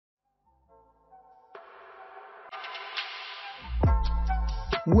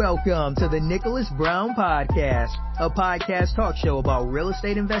Welcome to the Nicholas Brown Podcast, a podcast talk show about real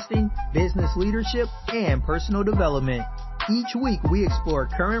estate investing, business leadership, and personal development. Each week, we explore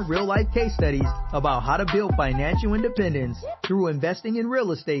current real-life case studies about how to build financial independence through investing in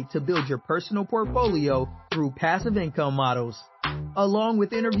real estate to build your personal portfolio through passive income models, along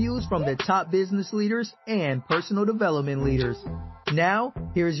with interviews from the top business leaders and personal development leaders. Now,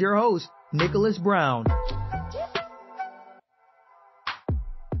 here's your host, Nicholas Brown.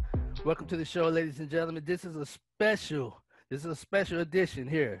 Welcome to the show, ladies and gentlemen. This is a special edition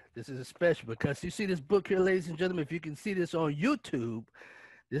here. This is a special because you see this book here, ladies and gentlemen. If you can see this on YouTube,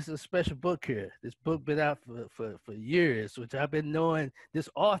 this is a special book here. This book been out for years, which I've been knowing this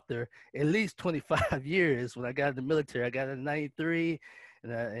author at least 25 years. When I got in the military, I got in 93,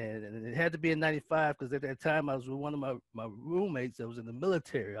 and it had to be in 95 because at that time I was with one of my roommates that was in the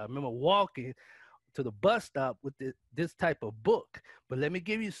military. I remember walking to the bus stop with this type of book. But let me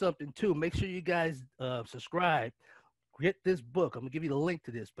give you something too. Make sure you guys subscribe. Get this book. I'm gonna give you the link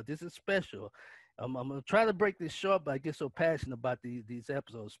to this, but this is special. I'm gonna try to break this short, but I get so passionate about these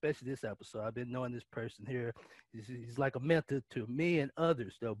episodes, especially this episode. I've been knowing this person here. He's like a mentor to me and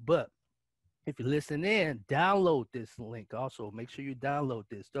others though. But if you listen in, download this link. Also, make sure you download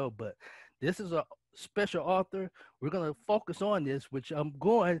this though. But this is a special author. We're going to focus on this, which I'm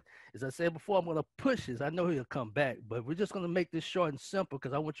going, as I said before, I'm going to push this. I know he'll come back, but we're just going to make this short and simple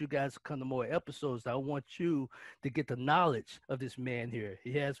because I want you guys to come to more episodes. I want you to get the knowledge of this man here.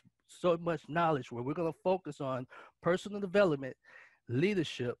 He has so much knowledge where we're going to focus on personal development,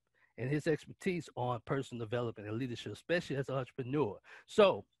 leadership, and his expertise on personal development and leadership, especially as an entrepreneur.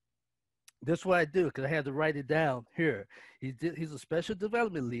 So that's what I do because I had to write it down here. He's a special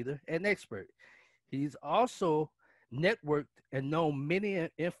development leader and expert. He's also networked and known many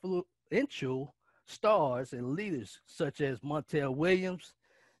influential stars and leaders such as Montel Williams,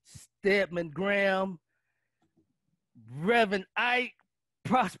 Stedman Graham, Reverend Ike,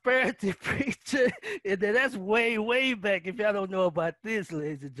 prosperity preacher. And then that's way, way back if y'all don't know about this,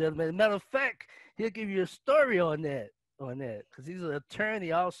 ladies and gentlemen. Matter of fact, he'll give you a story on that because he's an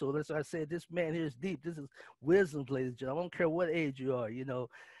attorney also. That's why I said this man here is deep. This is wisdom, ladies and gentlemen. I don't care what age you are,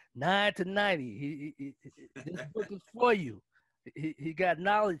 9 to 90. This book is for you. He got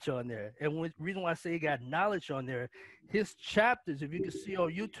knowledge on there. And the reason why I say he got knowledge on there, his chapters, if you can see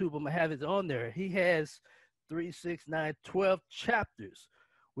on YouTube, I'm going to have it on there. He has 3, 6, 9, 12 chapters,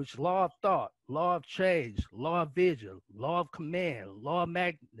 which law of thought, law of change, law of vision, law of command, law of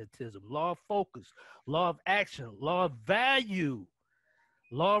magnetism, law of focus, law of action, law of value,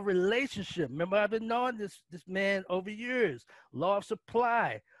 law of relationship. Remember, I've been knowing this man over years. Law of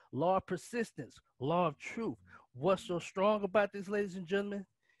supply, law of persistence, law of truth. What's so strong about this, ladies and gentlemen?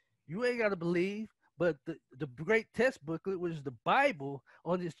 You ain't got to believe, but the great test booklet, which is the Bible,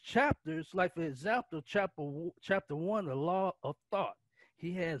 on these chapters, like for example, chapter 1, the law of thought.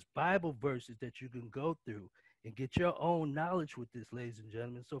 He has Bible verses that you can go through and get your own knowledge with this, ladies and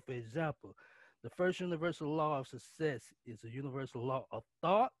gentlemen. So for example, the first universal law of success is a universal law of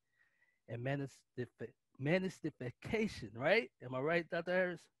thought and manifestation, right? Am I right, Dr.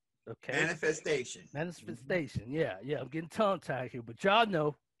 Harris? Okay. Manifestation. Yeah. I'm getting tongue-tied here, but y'all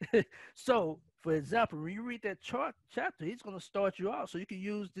know. So, for example, when you read that chapter, he's going to start you off. So you can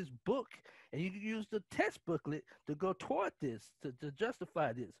use this book and you can use the test booklet to go toward this, to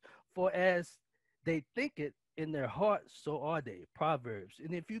justify this. For as they think it in their hearts, so are they. Proverbs.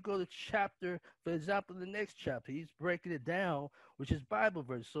 And if you go to chapter, for example, the next chapter, he's breaking it down, which is Bible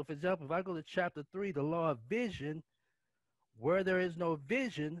verse. So, for example, if I go to chapter 3, the law of vision, where there is no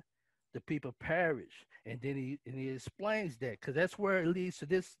vision, the people perish. And then he explains that because that's where it leads to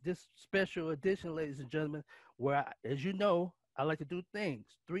this special edition, ladies and gentlemen, where, as you know, I like to do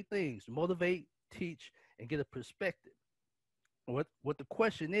three things: motivate, teach, and get a perspective. What the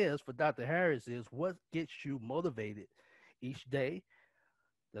question is for Dr. Harris is, what gets you motivated each day?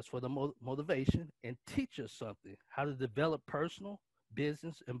 That's for the motivation. And teach us something, how to develop personal,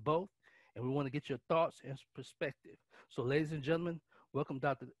 business, and both. And we want to get your thoughts and perspective. So, ladies and gentlemen, welcome,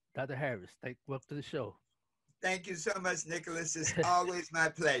 Dr. Harris. Welcome to the show. Thank you so much, Nicholas. It's always my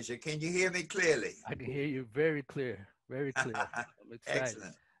pleasure. Can you hear me clearly? I can hear you very clear, very clear. I'm excited.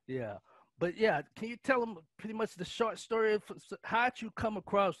 Excellent. Yeah. But yeah, can you tell them pretty much the short story of how did you come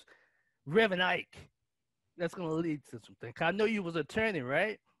across Reverend Ike? That's going to lead to something. I know you was an attorney,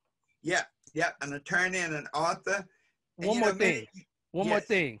 right? Yeah, an attorney and an author. One more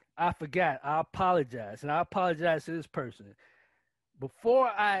thing. I forgot. I apologize. And I apologize to this person. Before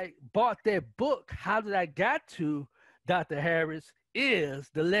I bought that book, how did I got to Dr. Harris is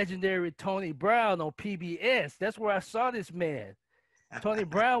the legendary Tony Brown on PBS. That's where I saw this man. Tony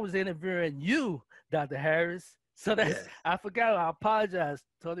Brown was interviewing you, Dr. Harris. So that's Yes. I forgot. I apologize,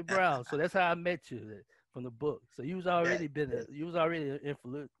 Tony Brown. So that's how I met you from the book. So you was already Yes. you was already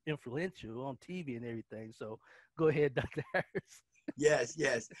influential on TV and everything. So go ahead, Dr. Harris. Yes,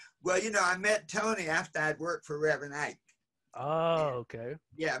 yes. Well, I met Tony after I'd worked for Reverend Ike. Oh, And okay.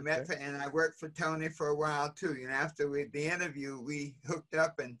 yeah, Okay. and I worked for Tony for a while too. After the interview, we hooked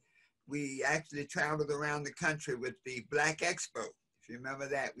up and we actually traveled around the country with the Black Expo. If you remember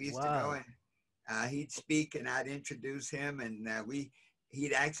that, we used to go Wow. and he'd speak and I'd introduce him, and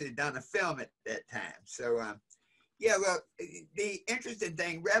he'd actually done a film at that time. So yeah, well, the interesting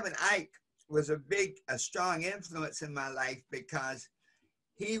thing, Reverend Ike was a strong influence in my life because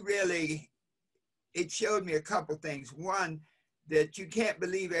he really, it showed me a couple things. One, that you can't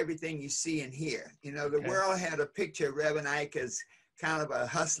believe everything you see and hear. The Okay. world had a picture of Reverend Ike as kind of a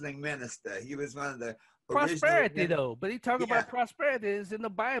hustling minister. He was one of the original. Prosperity though, but he talk Yeah, about prosperity is in the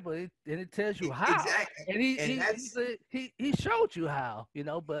Bible, and it tells you how, exactly. and And that's, he showed you how,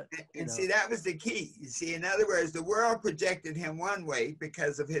 but see, that was the key. You see, in other words, the world projected him one way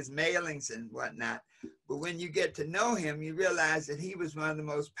because of his mailings and whatnot. But when you get to know him, you realize that he was one of the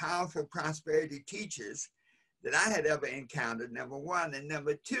most powerful prosperity teachers that I had ever encountered, number one. And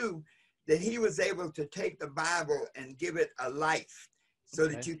number two, that he was able to take the Bible and give it a life so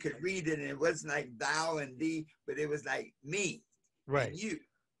that you could read it. And it wasn't like thou and thee, but it was like me and you.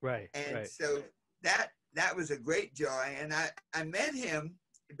 Right. And so that was a great joy. And I met him,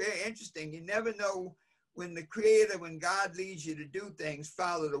 very interesting. You never know when the Creator, when God leads you to do things,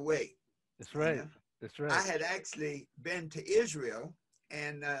 follow the way. That's right. That's right. I had actually been to Israel,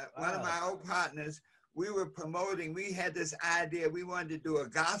 and one of my old partners, we were promoting, we had this idea, we wanted to do a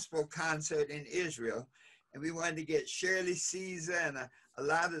gospel concert in Israel, and we wanted to get Shirley Caesar and a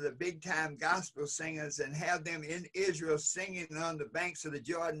lot of the big time gospel singers and have them in Israel singing on the banks of the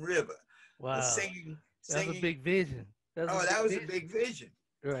Jordan River. Wow. Singing. That's a big vision. That was a big vision.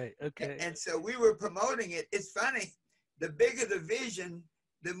 Right. Okay. And so we were promoting it. It's funny, the bigger the vision,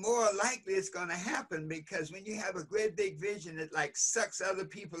 the more likely it's going to happen, because when you have a great big vision, it like sucks other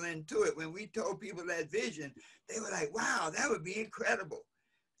people into it. When we told people that vision, they were like, wow, that would be incredible.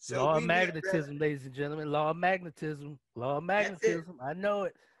 So law of magnetism, ladies and gentlemen. Law of magnetism. Law of magnetism. I know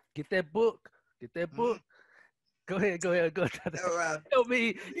it. Get that book. Get that book. Go ahead. Go.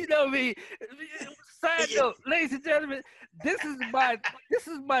 You know me. Side note, ladies and gentlemen, this is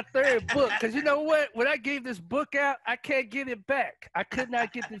my third book. Because you know what? When I gave this book out, I can't get it back. I could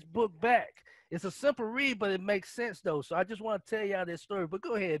not get this book back. It's a simple read, but it makes sense though. So I just want to tell y'all this story. But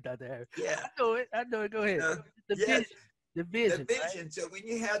go ahead, Dr. Harris. Yeah. I know it. Go ahead. The vision. Right? So when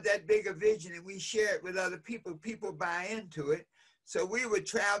you have that bigger vision and we share it with other people, people buy into it. So we were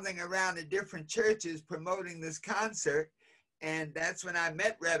traveling around to different churches promoting this concert. And that's when I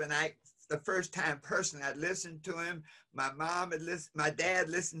met Reverend Ike the first time personally. I'd listened to him. My mom had listened, my dad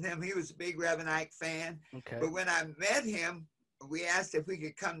listened to him. He was a big Reverend Ike fan. Okay. But when I met him, we asked if we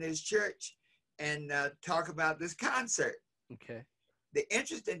could come to his church and talk about this concert. Okay. The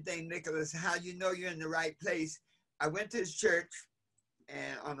interesting thing, Nicholas, how you know you're in the right place. I went to his church,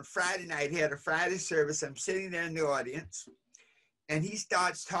 and on a Friday night, he had a Friday service. I'm sitting there in the audience, and he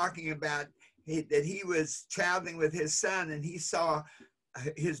starts talking about that he was traveling with his son, and he saw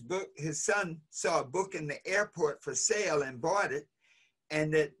his book. His son saw a book in the airport for sale and bought it,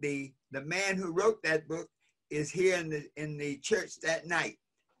 and that the man who wrote that book is here in the church that night.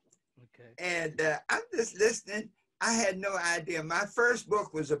 Okay. And I'm just listening. I had no idea. My first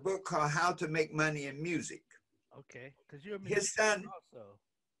book was a book called How to Make Money in Music. Okay, because you're a musician his son also.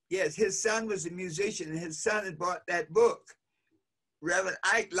 Yes, his son was a musician, and his son had bought that book. Reverend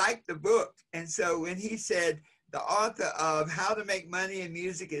Ike liked the book, and so when he said the author of How to Make Money in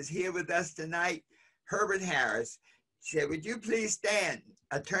Music is here with us tonight, Herbert Harris, he said, would you please stand,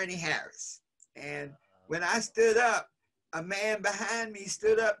 Attorney Harris? And when I stood up, a man behind me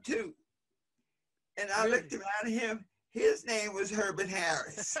stood up too. And I looked around at him. His name was Herbert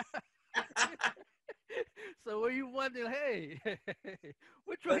Harris. So were you wondering, hey,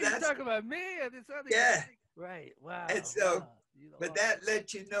 which one are you talking about, me or this other guy? Right. Wow. And so, wow. But that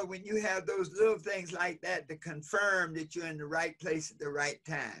lets you know when you have those little things like that to confirm that you're in the right place at the right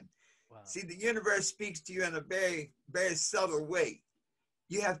time. Wow. See, the universe speaks to you in a very, very subtle way.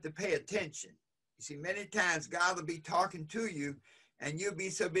 You have to pay attention. You see, many times God will be talking to you, and you'll be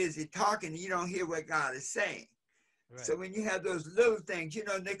so busy talking, you don't hear what God is saying. Right. So when you have those little things, you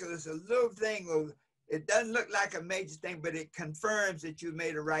know, Nicholas, a little thing, it doesn't look like a major thing, but it confirms that you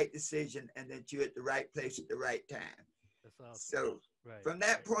made a right decision and that you're at the right place at the right time. That's awesome. So from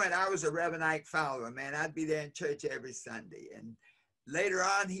that point, I was a Reverend Ike follower, man. I'd be there in church every Sunday. And later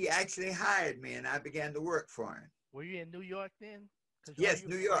on, he actually hired me, and I began to work for him. Were you in New York then? Yes,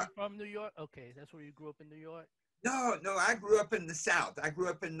 New Are you York. from New York? Okay, that's where you grew up in New York? No, no, I grew up in the South. I grew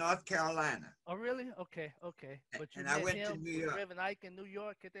up in North Carolina. Oh, really? Okay, okay. But you And I met went to him, New was York. Reverend Ike in New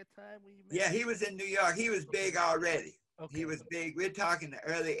York at that time when you met Yeah, him? he was in New York. He was big already. He Okay, was big. We're talking the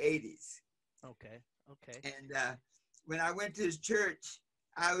early 80s. okay, okay. And when I went to his church,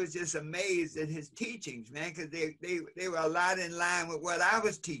 I was just amazed at his teachings, man, because they were a lot in line with what I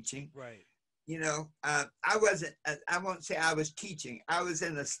was teaching. Right. You know, I wasn't, I won't say I was teaching. I was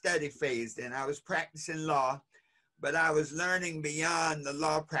in a study phase then. I was practicing law, but I was learning beyond the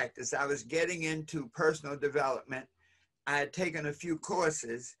law practice. I was getting into personal development. I had taken a few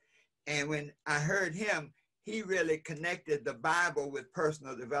courses, and when I heard him, he really connected the Bible with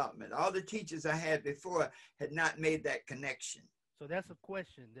personal development. All the teachers I had before had not made that connection. So that's a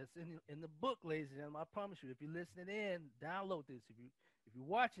question that's in the book, ladies and gentlemen. I promise you, if you're listening in, download this. If you're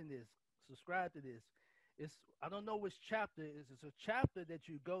watching this, subscribe to this. It's I don't know which chapter it is. It's a chapter that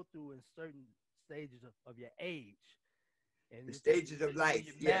you go through in certain stages of your age, and The it's stages of when life,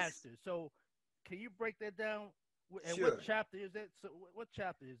 you yes, master. So, can you break that down? And what sure. chapter is that? So, what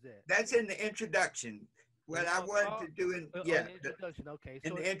chapter is that? That's in the introduction. Is What it I all, wanted to do in, in the introduction? Okay,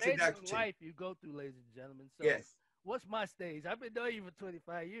 in so the it's stages of introduction, life you go through, ladies and gentlemen. So, yes. what's my stage? I've been knowing you for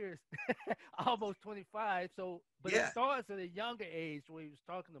 25 years, almost 25. So, but it Yeah. starts at a younger age, what he was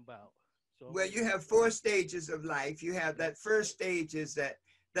talking about. So, Well, you have four stages of life. You have that first stage is that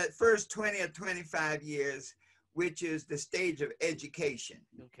first 20 or 25 years, which is the stage of education.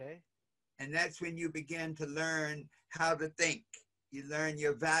 okay, And that's when you begin to learn how to think. You learn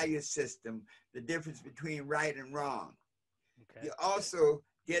your value system, the difference between right and wrong. okay, You also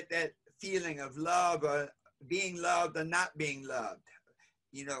get that feeling of love or being loved or not being loved.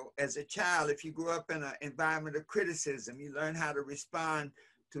 You know, as a child, if you grew up in an environment of criticism, you learn how to respond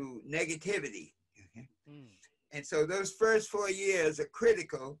to negativity. Okay? mm. And so those first 4 years are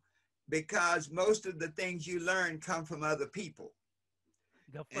critical because most of the things you learn come from other people.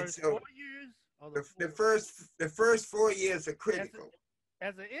 The And first so 4 years or the first 4 years are as critical.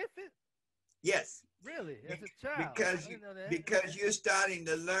 as an infant, Yes, really, as a child. because I didn't know that. because you're starting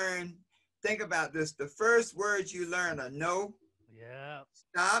to learn. Think about this: the first words you learn are no, Yeah,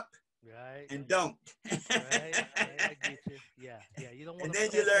 stop, right, and don't. right, right. I get you. Yeah, yeah. You don't want And to then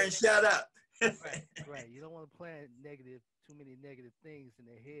you plant learn that. shut up. Right, right. You don't want to plant too many negative things in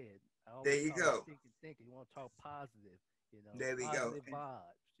their head. I There always you call it go. thinking. You want to talk positive, There we go. positive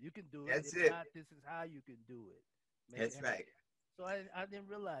vibes. You can do it. That's If it. not, this is how you can do it. Make it That's happen. right. So I didn't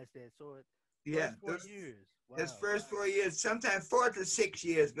realize that. So Yeah, first 4 years. those Wow. first 4 years, sometimes 4 to 6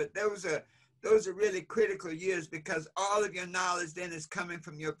 years, but those are really critical years because all of your knowledge then is coming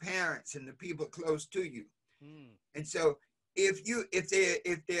from your parents and the people close to you. Mm, And so if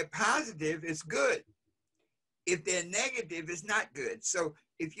they're positive, it's good. If they're negative, it's not good. So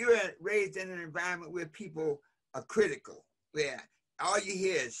if you're raised in an environment where people are critical, where all you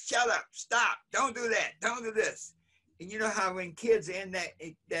hear is shut up, stop, don't do that, don't do this. And you know how when kids are in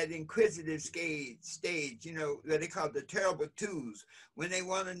that inquisitive stage, you know, what they call the terrible twos, when they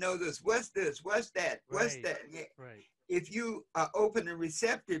want to know this, what's that, what's right, that? right. If you are open and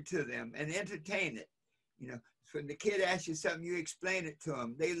receptive to them and entertain it, you know, when the kid asks you something, you explain it to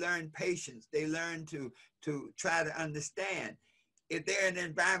them. They learn patience. They learn to try to understand. If they're in an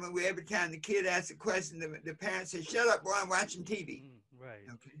environment where every time the kid asks a question, the parent says, "Shut up, boy, I'm watching TV." Mm, right,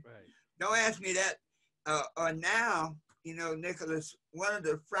 Okay, right. don't ask me that. Or now, you know, Nicholas, one of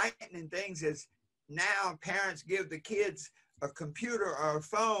the frightening things is now parents give the kids a computer or a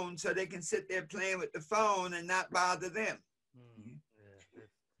phone so they can sit there playing with the phone and not bother them. Mm, yeah,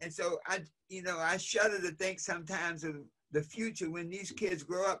 And so I shudder to think sometimes of the future when these kids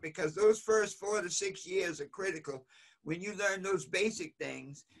grow up, because those first 4 to 6 years are critical. When you learn those basic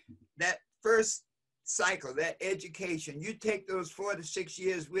things, that first cycle, that education, you take those 4 to 6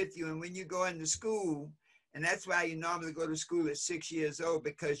 years with you. And when you go into school, and that's why you normally go to school at 6 years old,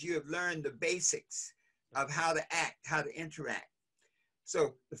 because you have learned the basics of how to act, how to interact.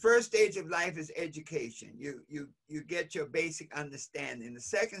 So the first stage of life is education. You get your basic understanding. The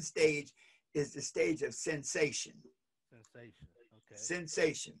second stage is the stage of sensation. sensation. Okay.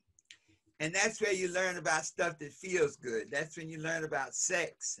 Sensation. And that's where you learn about stuff that feels good. That's when you learn about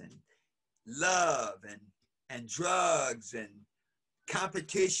sex and love and drugs and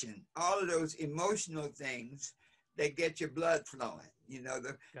competition, all of those emotional things that get your blood flowing. You know,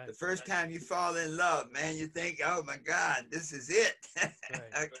 the first time you fall in love, man, you think, oh my God, this is it.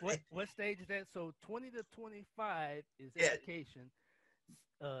 Right. Okay. What stage is that? So 20 to 25 is Yeah. education.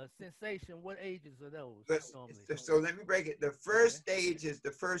 Sensation, what ages are those normally? So let me break it. The first stage is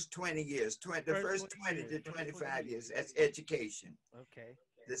the first 20 years, the first 20 years, to 25 years. That's education. Okay.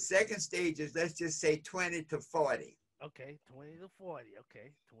 The second stage is, let's just say 20 to 40. Okay, 20 to 40.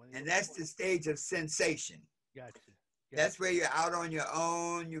 Okay, 20. And that's the stage of sensation. Gotcha. That's where you're out on your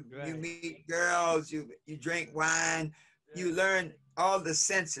own. You meet girls. You drink wine. You learn all the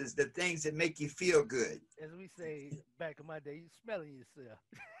senses, the things that make you feel good. As we say back in my day, you smelling yourself.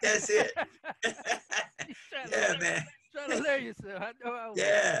 That's it. Yeah, man. Trying to learn yourself. I know I was.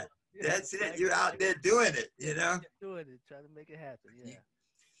 Yeah, that's it. You're out there doing it, you know? Doing it, trying to make it happen, yeah.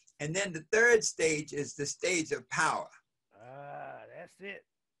 And then the third stage is the stage of power. Ah, that's it.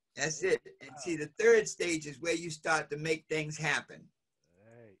 That's it. And see, the third stage is where you start to make things happen.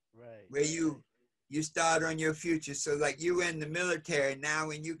 Right. Where you start on your future. So like you were in the military. Now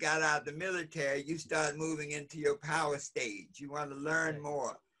when you got out of the military, you start moving into your power stage. You want to learn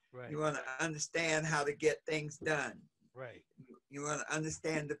more. Right. You want to understand how to get things done. Right. You want to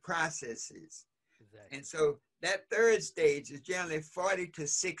understand the processes. Exactly. And so that third stage is generally 40 to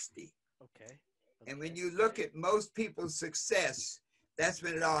 60. Okay. And when you look at most people's success, that's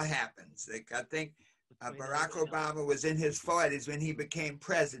when it all happens. Like I think Barack Obama was in his 40s when he became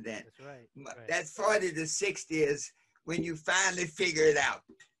president. That's right. That 40 to 60 is when you finally figure it out.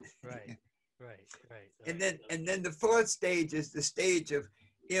 Right. And then the fourth stage is the stage of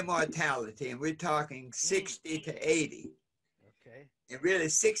immortality, and we're talking 60 to 80. Okay. And really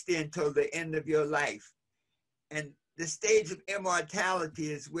 60 until the end of your life. And the stage of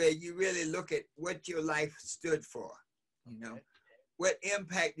immortality is where you really look at what your life stood for. You know, what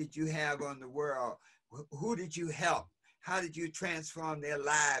impact did you have on the world? Who did you help? How did you transform their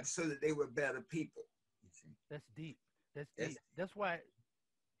lives so that they were better people? That's deep. That's why,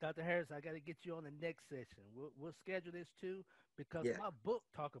 Dr. Harris, I got to get you on the next session. We'll schedule this too, because my book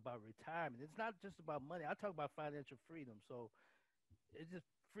talk about retirement. It's not just about money. I talk about financial freedom. So it just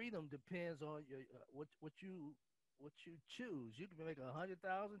freedom depends on your what you choose. You can make 100,000,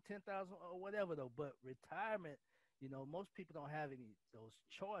 10,000, or whatever though. But retirement, you know, most people don't have any those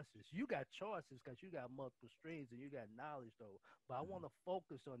choices. You got choices because you got multiple streams and you got knowledge though. But I want to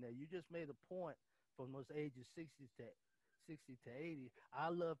focus on that. You just made a point from those ages 60 to 80.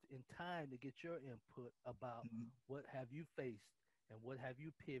 I love in time to get your input about what have you faced and what have you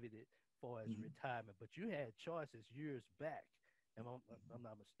pivoted for as retirement. But you had choices years back, and I'm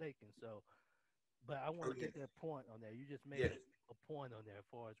not mistaken. So, but I want to get that point on there. You just made a point on there as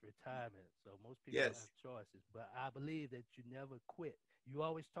far as retirement. So most people don't have choices, but I believe that you never quit. You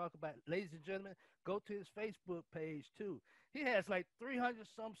always talk about, ladies and gentlemen, go to his Facebook page too. He has like 300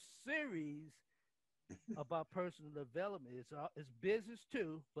 some series about personal development. It's business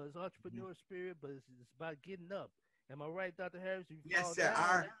too, but it's entrepreneur spirit, but it's about getting up. Am I right, Dr. Harris? You fall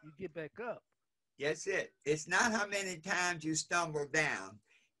down, you get back up. Yes, it's not how many times you stumble down.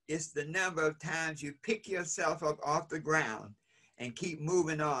 It's the number of times you pick yourself up off the ground and keep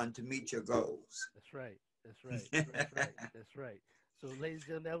moving on to meet your goals. That's right. That's right. So, ladies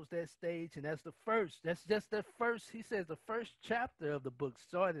and gentlemen, that was that stage, and that's the first. That's just the first. He says the first chapter of the book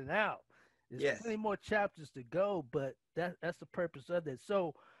starting out. There's plenty more chapters to go, but that's the purpose of it.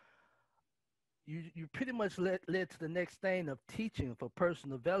 So you pretty much led to the next thing of teaching for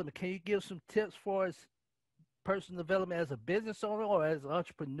personal development. Can you give some tips for us, personal development as a business owner or as an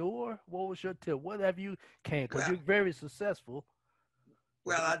entrepreneur? What was your tip? Whatever you can, because you're very successful.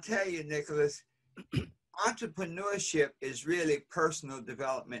 Well, I'll tell you, Nicholas, entrepreneurship is really personal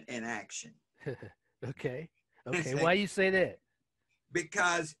development in action. Okay. Why you say that?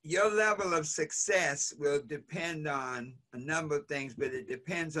 Because your level of success will depend on a number of things, but it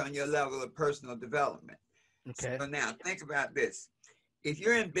depends on your level of personal development. Okay. So now think about this. If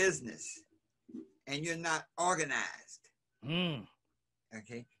you're in business and you're not organized,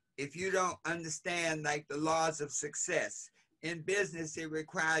 okay, if you don't understand like the laws of success, in business, it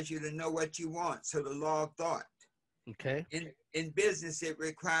requires you to know what you want. So the law of thought. Okay. In business, it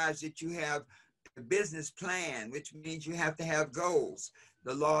requires that you have a business plan, which means you have to have goals,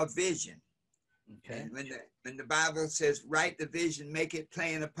 the law of vision. Okay. And when the Bible says, write the vision, make it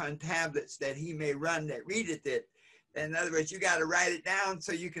plain upon tablets that he may run that readeth it. In other words, you got to write it down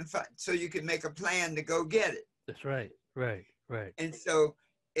so you can make a plan to go get it. That's right. And so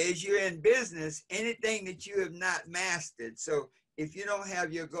as you're in business, anything that you have not mastered. So if you don't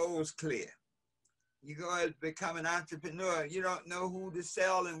have your goals clear, you go and become an entrepreneur, you don't know who to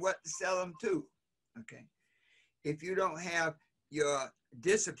sell and what to sell them to. Okay. If you don't have your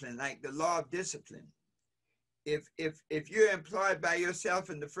discipline, like the law of discipline, if you're employed by yourself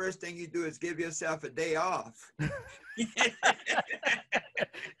and the first thing you do is give yourself a day off.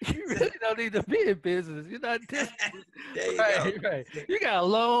 You really don't need to be in business. You're not this. There you Right, go. right. You got a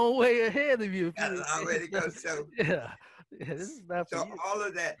long way ahead of you. Got a long way to go. So yeah, this is not for so you. all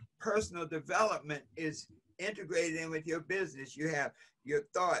of that personal development is integrated in with your business. You have your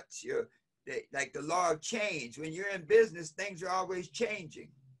thoughts, like the law of change. When you're in business, things are always changing.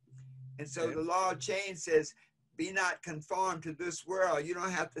 And so Okay. the law of change says, be not conformed to this world. You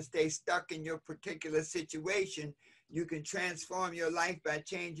don't have to stay stuck in your particular situation. You can transform your life by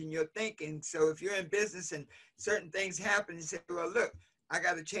changing your thinking. So if you're in business and certain things happen, you say, well, look, I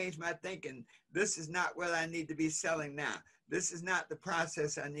got to change my thinking. This is not what I need to be selling now. This is not the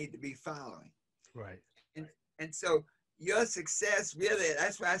process I need to be following. Right. And so your success really,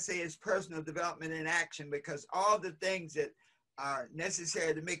 that's why I say it's personal development in action, because all the things that are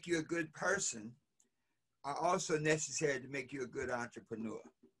necessary to make you a good person are also necessary to make you a good entrepreneur.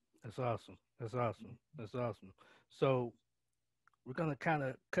 That's awesome. That's awesome. That's awesome. So we're gonna kind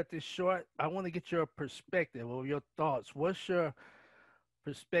of cut this short. I want to get your perspective or your thoughts. What's your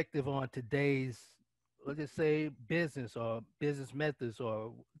perspective on today's, let's just say, business or business methods,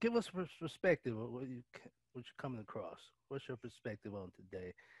 or give us a perspective of what you're coming across. What's your perspective on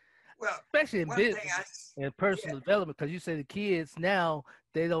today, Well, especially in one thing business and personal development? Because you say the kids now,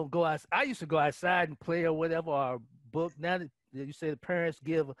 they don't go out. I used to go outside and play or whatever, or book. Now that you say the parents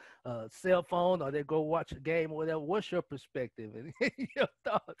give a cell phone or they go watch a game or whatever. What's your perspective and your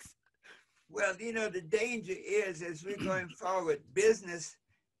thoughts? well, the danger is as we're going forward, business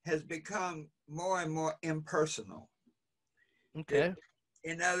has become more and more impersonal. Okay.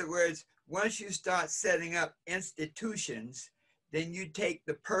 In other words, once you start setting up institutions, then you take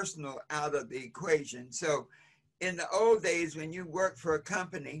the personal out of the equation. So in the old days, when you worked for a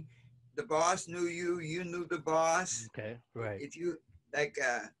company, the boss knew you, you knew the boss. Okay, right. If you, like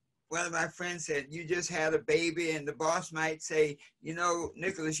one of my friends said, you just had a baby and the boss might say,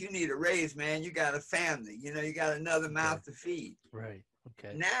 Nicholas, you need a raise, man. You got a family, you got another mouth to feed. Right,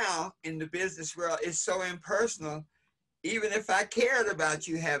 okay. Now in the business world, it's so impersonal. Even if I cared about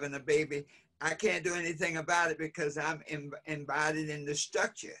you having a baby, I can't do anything about it because I'm embodied in the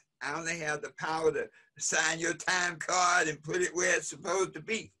structure. I only have the power to sign your time card and put it where it's supposed to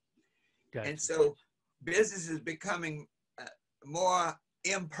be. Gotcha. And so business is becoming more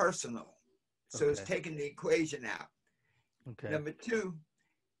impersonal. So it's taking the equation out. Okay. Number two,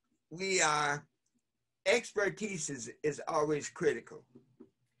 expertise is always critical.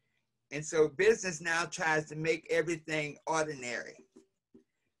 And so business now tries to make everything ordinary,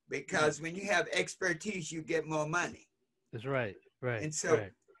 because when you have expertise, you get more money. That's right, right. And so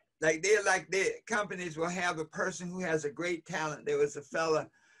the companies will have a person who has a great talent. There was a fella,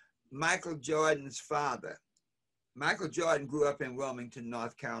 Michael Jordan's father. Michael Jordan grew up in Wilmington,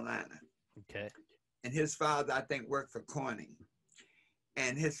 North Carolina. Okay. And his father, I think, worked for Corning.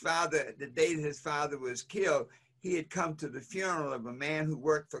 And his father, the day his father was killed, he had come to the funeral of a man who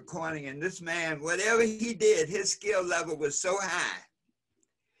worked for Corning. And this man, whatever he did, his skill level was so high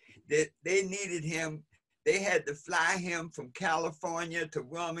that they needed him. They had to fly him from California to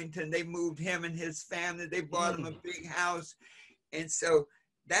Wilmington. They moved him and his family. They bought him a big house. And so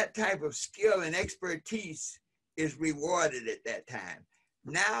that type of skill and expertise is rewarded at that time.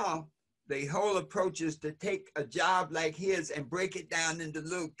 Now, the whole approach is to take a job like his and break it down into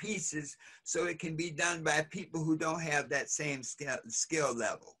little pieces so it can be done by people who don't have that same skill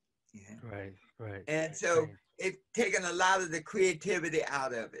level. Yeah. Right, right. And so it's taken a lot of the creativity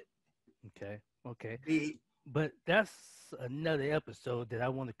out of it. Okay. But that's another episode that I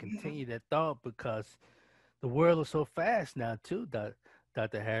want to continue that thought, because the world is so fast now too,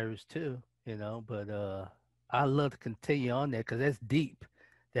 Dr. Harris too, but I love to continue on there because that's deep.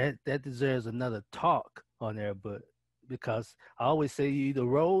 That deserves another talk on there, but because I always say you either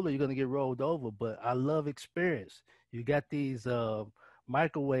roll or you're gonna get rolled over. But I love experience. You got these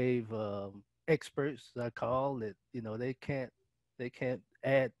microwave experts, I call it. They can't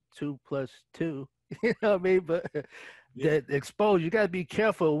add 2 + 2. You know what I mean? But that exposure, you got to be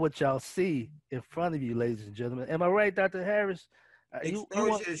careful of what y'all see in front of you, ladies and gentlemen. Am I right, Dr. Harris?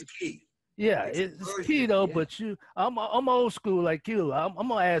 Exposure is key. Yeah, it's key though. Yeah. But I'm old school like you. I'm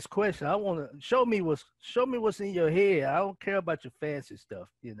gonna ask questions. I want to show me what's in your head. I don't care about your fancy stuff.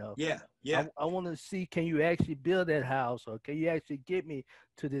 Yeah. I want to see, can you actually build that house, or can you actually get me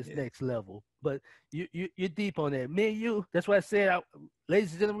to this next level? But you're deep on that. Me and you. That's why I said,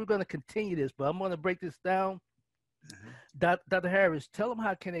 ladies and gentlemen, we're gonna continue this, but I'm gonna break this down. Dr. Harris, tell them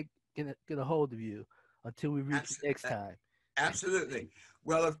how can they get a hold of you until we reach next time. Absolutely.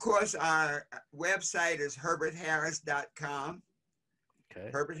 Well, of course, our website is herbertharris.com. Okay.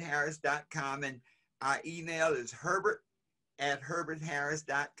 herbertharris.com, and our email is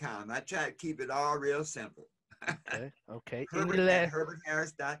herbert@herbertharris.com. I try to keep it all real simple. Okay.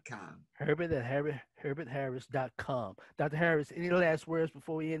 Herbert@herbertharris.com. Herbertharris.com. Dr. Harris, any last words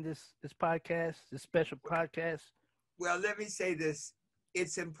before we end this podcast, this special podcast? Well, let me say this.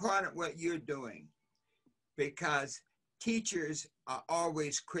 It's important what you're doing, because teachers are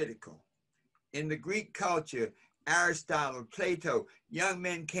always critical. In the Greek culture, Aristotle, Plato, young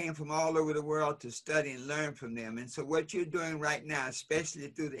men came from all over the world to study and learn from them. And so what you're doing right now, especially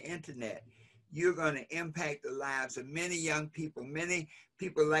through the internet, you're going to impact the lives of many young people, many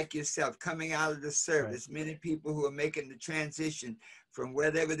people like yourself coming out of the service, right. Many people who are making the transition from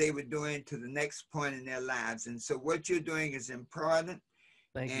whatever they were doing to the next point in their lives. And so what you're doing is important.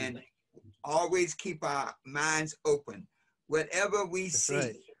 Thank you. Always keep our minds open. Whatever we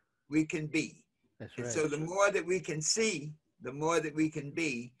see, we can be. That's and right. so the more that we can see, the more that we can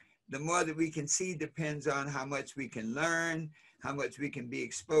be. The more that we can see depends on how much we can learn, how much we can be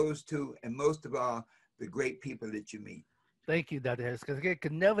exposed to, and most of all, the great people that you meet. Thank you, Dr. Harris, because they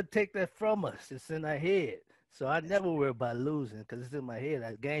can never take that from us. It's in our head. So I never worry about losing because it's in my head.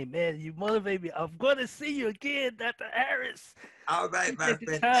 That game, man, you motivate me. I'm going to see you again, Dr. Harris. All right, my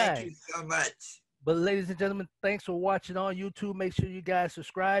friend. Thank you so much. But ladies and gentlemen, thanks for watching on YouTube. Make sure you guys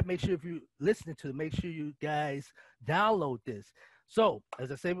subscribe. Make sure if you're listening to it, make sure you guys download this. So,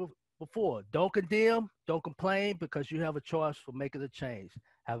 as I said before, don't condemn, don't complain, because you have a choice for making a change.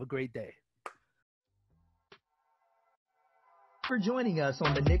 Have a great day. For joining us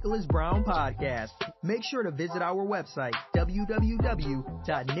on the Nicholas Brown Podcast. Make sure to visit our website,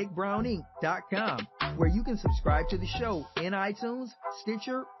 www.nickbrowninc.com, where you can subscribe to the show in iTunes,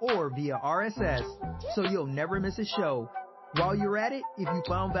 Stitcher, or via RSS, so you'll never miss a show. While you're at it, if you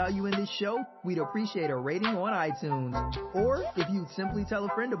found value in this show, we'd appreciate a rating on iTunes. Or if you'd simply tell a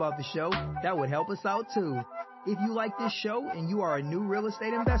friend about the show, that would help us out too. If you like this show and you are a new real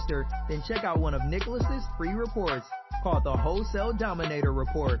estate investor, then check out one of Nicholas's free reports called the Wholesale Dominator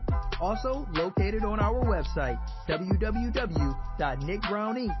Report, also located on our website,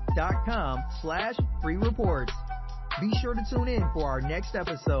 www.nickbrowninc.com/free reports. Be sure to tune in for our next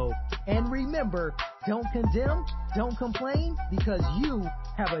episode. And remember, don't condemn, don't complain, because you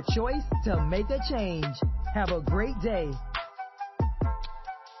have a choice to make a change. Have a great day.